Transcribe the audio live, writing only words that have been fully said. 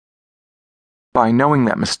By knowing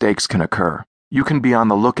that mistakes can occur, you can be on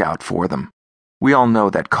the lookout for them. We all know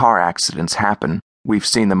that car accidents happen, we've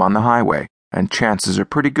seen them on the highway, and chances are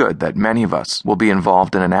pretty good that many of us will be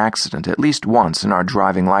involved in an accident at least once in our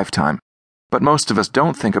driving lifetime. But most of us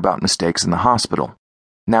don't think about mistakes in the hospital.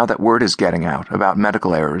 Now that word is getting out about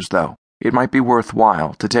medical errors, though, it might be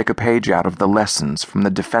worthwhile to take a page out of the lessons from the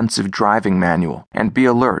Defensive Driving Manual and be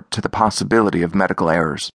alert to the possibility of medical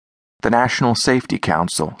errors. The National Safety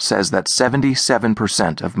Council says that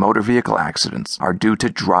 77% of motor vehicle accidents are due to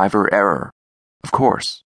driver error. Of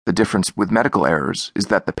course, the difference with medical errors is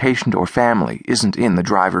that the patient or family isn't in the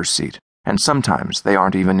driver's seat, and sometimes they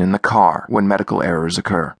aren't even in the car when medical errors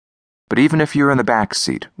occur. But even if you're in the back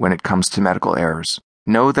seat when it comes to medical errors,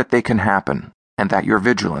 know that they can happen and that your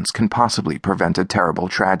vigilance can possibly prevent a terrible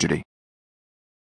tragedy.